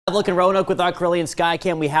Look in Roanoke with our Carilion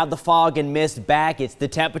Skycam. We have the fog and mist back. It's the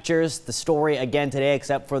temperatures, the story again today,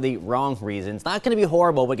 except for the wrong reason. It's not going to be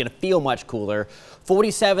horrible. We're going to feel much cooler.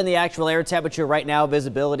 47 the actual air temperature right now.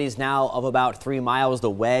 Visibility is now of about 3 miles. The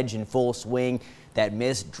wedge in full swing. That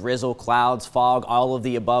mist, drizzle, clouds, fog, all of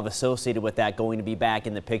the above associated with that going to be back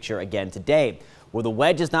in the picture again today. Where the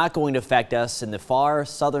wedge is not going to affect us in the far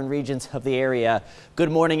southern regions of the area.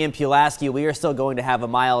 Good morning in Pulaski. We are still going to have a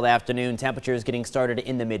mild afternoon. Temperatures getting started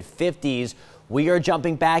in the mid-50s. We are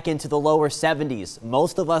jumping back into the lower 70s.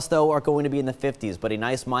 Most of us, though, are going to be in the 50s, but a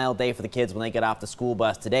nice mild day for the kids when they get off the school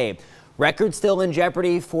bus today. Records still in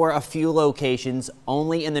jeopardy for a few locations,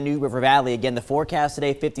 only in the New River Valley. Again, the forecast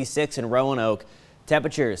today, 56 in Roanoke.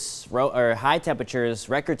 Temperatures, high temperatures,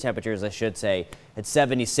 record temperatures, I should say, at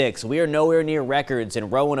 76. We are nowhere near records in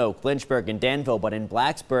Roanoke, Lynchburg, and Danville, but in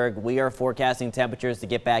Blacksburg, we are forecasting temperatures to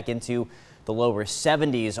get back into the lower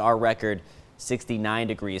 70s. Our record, 69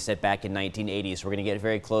 degrees, set back in 1980. So we're going to get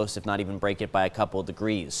very close, if not even break it by a couple of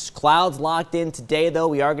degrees. Clouds locked in today, though.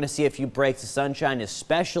 We are going to see a few breaks of sunshine,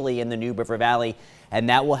 especially in the New River Valley, and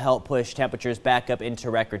that will help push temperatures back up into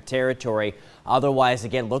record territory. Otherwise,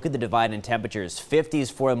 again, look at the divide in temperatures. 50s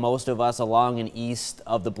for most of us along and east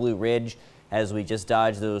of the Blue Ridge as we just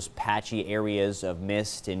dodge those patchy areas of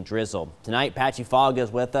mist and drizzle. Tonight, patchy fog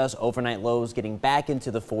is with us. Overnight lows getting back into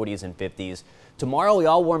the 40s and 50s. Tomorrow, we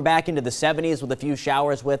all warm back into the 70s with a few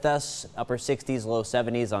showers with us. Upper 60s, low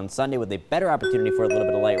 70s on Sunday with a better opportunity for a little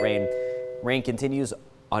bit of light rain. Rain continues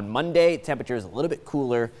on Monday. Temperatures a little bit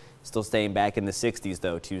cooler. Still staying back in the 60s,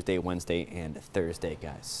 though, Tuesday, Wednesday, and Thursday,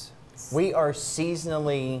 guys. We are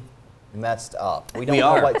seasonally messed up. We don't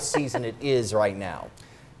know what season it is right now.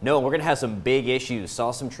 No, we're going to have some big issues.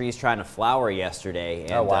 Saw some trees trying to flower yesterday.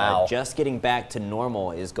 And just getting back to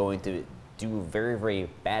normal is going to do very, very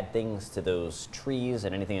bad things to those trees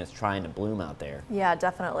and anything that's trying to bloom out there. Yeah,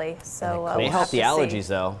 definitely. So they help the allergies,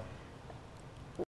 though.